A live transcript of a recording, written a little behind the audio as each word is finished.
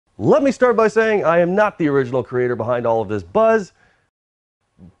Let me start by saying I am not the original creator behind all of this buzz,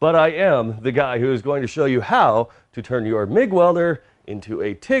 but I am the guy who is going to show you how to turn your MIG welder into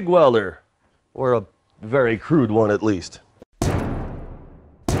a TIG welder, or a very crude one at least.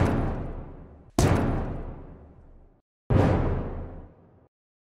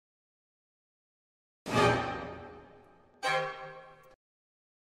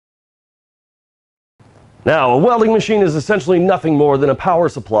 Now, a welding machine is essentially nothing more than a power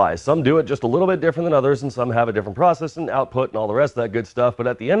supply. Some do it just a little bit different than others, and some have a different process and output and all the rest of that good stuff, but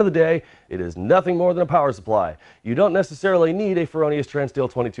at the end of the day, it is nothing more than a power supply. You don't necessarily need a Fronius Transsteel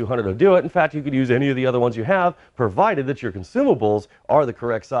 2200 to do it. In fact, you could use any of the other ones you have, provided that your consumables are the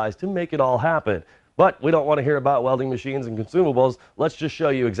correct size to make it all happen. But we don't want to hear about welding machines and consumables. Let's just show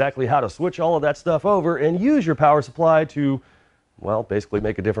you exactly how to switch all of that stuff over and use your power supply to, well, basically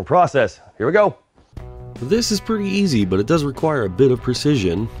make a different process. Here we go. This is pretty easy, but it does require a bit of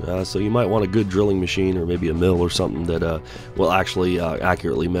precision, so you might want a good drilling machine or maybe a mill or something that will actually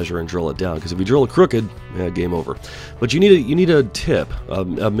accurately measure and drill it down, because if you drill it crooked, game over. But you need a tip,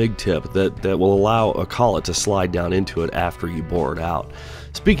 a MIG tip, that will allow a collet to slide down into it after you bore it out.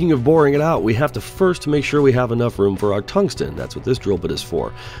 Speaking of boring it out, we have to first make sure we have enough room for our tungsten. That's what this drill bit is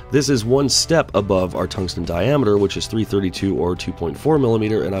for. This is one step above our tungsten diameter, which is 332 or 2.4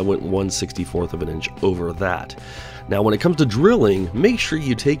 millimeter, and I went 1/64 of an inch over that. Now, when it comes to drilling, make sure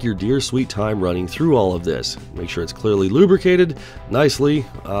you take your dear sweet time running through all of this. Make sure it's clearly lubricated nicely,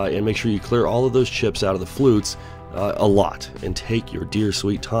 and make sure you clear all of those chips out of the flutes a lot, and take your dear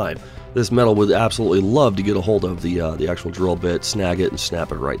sweet time. This metal would absolutely love to get a hold of the actual drill bit, snag it, and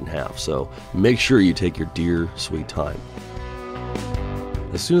snap it right in half. So make sure you take your dear sweet time.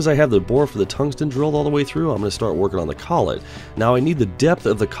 As soon as I have the bore for the tungsten drilled all the way through, I'm going to start working on the collet. Now I need the depth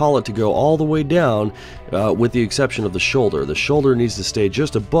of the collet to go all the way down, with the exception of the shoulder. The shoulder needs to stay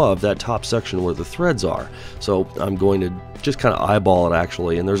just above that top section where the threads are. So I'm going to just kind of eyeball it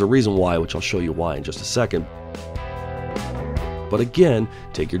actually, and there's a reason why, which I'll show you why in just a second. But again,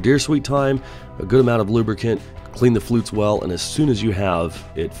 take your dear sweet time, a good amount of lubricant, clean the flutes well, and as soon as you have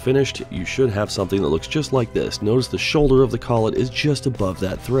it finished, you should have something that looks just like this. Notice the shoulder of the collet is just above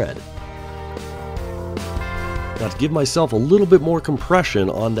that thread. Now, to give myself a little bit more compression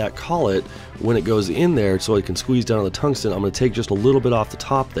on that collet when it goes in there so it can squeeze down on the tungsten, I'm going to take just a little bit off the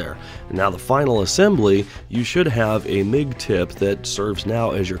top there. And now the final assembly, you should have a MIG tip that serves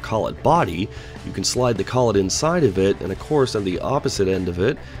now as your collet body. You can slide the collet inside of it, and of course on the opposite end of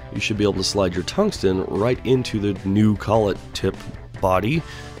it, you should be able to slide your tungsten right into the new collet tip body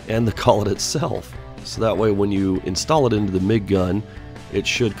and the collet itself. So that way when you install it into the MIG gun, it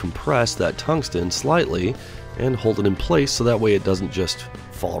should compress that tungsten slightly and hold it in place so that way it doesn't just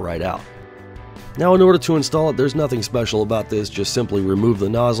fall right out. Now, in order to install it, there's nothing special about this. Just simply remove the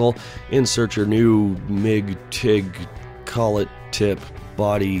nozzle, insert your new MIG, TIG, collet, tip,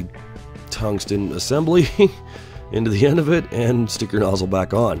 body, tungsten assembly into the end of it, and stick your nozzle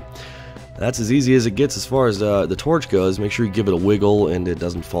back on. That's as easy as it gets as far as the torch goes. Make sure you give it a wiggle and it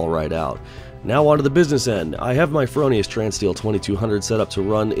doesn't fall right out. Now on to the business end. I have my Fronius Transsteel 2200 set up to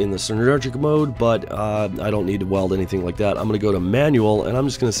run in the synergic mode, but I don't need to weld anything like that. I'm going to go to manual, and I'm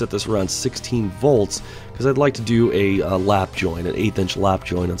just going to set this around 16 volts because I'd like to do a lap joint, an 1/8 inch lap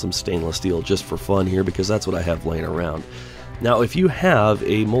joint on some stainless steel just for fun here, because that's what I have laying around. Now, if you have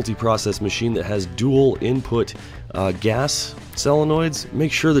a multi-process machine that has dual input gas solenoids,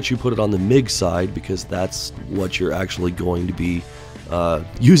 make sure that you put it on the MIG side, because that's what you're actually going to be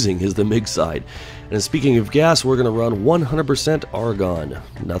using, is the MIG side. And speaking of gas, we're going to run 100% argon.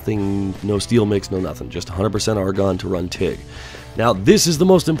 Nothing, no steel mix, no nothing, just 100% argon to run TIG. Now, this is the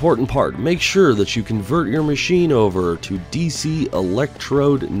most important part. Make sure that you convert your machine over to DC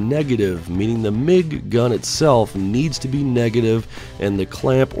electrode negative, meaning the MIG gun itself needs to be negative and the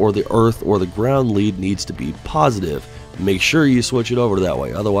clamp or the earth or the ground lead needs to be positive. Make sure you switch it over that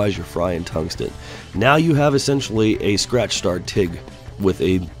way, otherwise you're frying tungsten. Now you have essentially a scratch start TIG with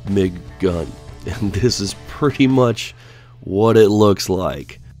a MIG gun, and this is pretty much what it looks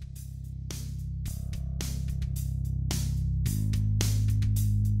like.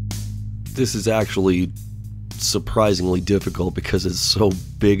 This is actually surprisingly difficult because it's so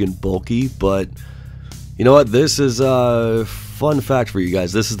big and bulky, but you know what, this is a fun fact for you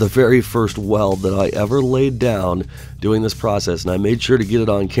guys. This is the very first weld that I ever laid down doing this process, and I made sure to get it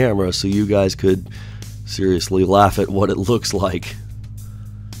on camera so you guys could seriously laugh at what it looks like.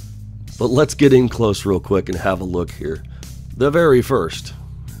 But let's get in close real quick and have a look here. The very first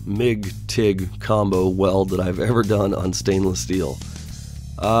MIG-TIG combo weld that I've ever done on stainless steel.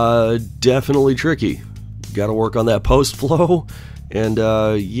 Definitely tricky. Got to work on that post flow. And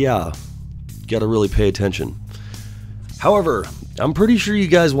yeah, gotta really pay attention. However, I'm pretty sure you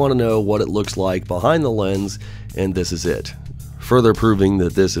guys want to know what it looks like behind the lens, and this is it. Further proving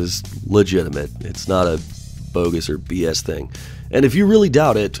that this is legitimate. It's not a bogus or BS thing. And if you really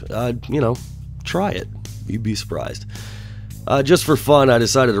doubt it, you know, try it. You'd be surprised. Just for fun, I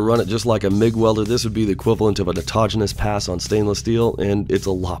decided to run it just like a MIG welder. This would be the equivalent of an autogenous pass on stainless steel, and it's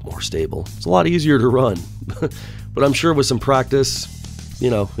a lot more stable. It's a lot easier to run. But I'm sure with some practice, you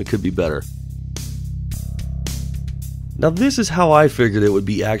know, it could be better. Now this is how I figured it would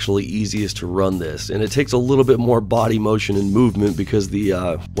be actually easiest to run this, and it takes a little bit more body motion and movement because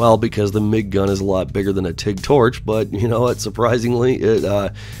the MIG gun is a lot bigger than a TIG torch, but you know what, surprisingly it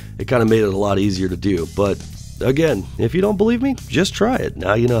kind of made it a lot easier to do. But again, if you don't believe me, just try it.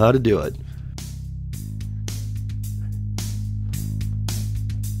 Now you know how to do it.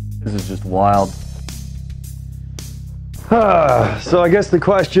 This is just wild. So I guess the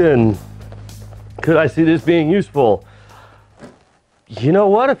question, could I see this being useful? You know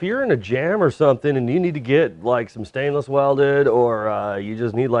what, if you're in a jam or something and you need to get like some stainless welded, or you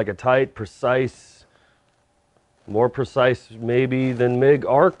just need like a tight, precise, more precise maybe than MIG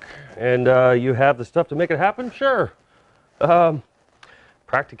arc, and you have the stuff to make it happen, sure.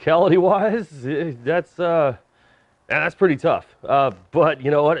 Practicality wise, that's pretty tough. But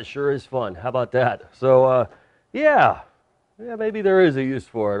you know what, it sure is fun. How about that? So yeah, maybe there is a use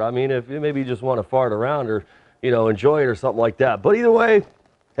for it. I mean, if maybe you just want to fart around or, you know, enjoy it or something like that. But either way,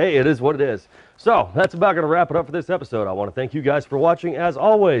 hey, it is what it is. So that's about going to wrap it up for this episode. I want to thank you guys for watching. As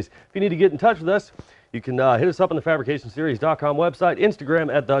always, if you need to get in touch with us, you can hit us up on the fabricationseries.com website,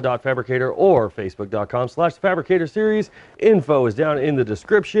 Instagram at the.fabricator, or facebook.com/fabricatorseries. Info is down in the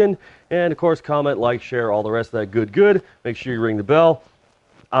description. And of course, comment, like, share, all the rest of that good. Make sure you ring the bell.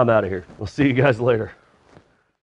 I'm out of here. We'll see you guys later.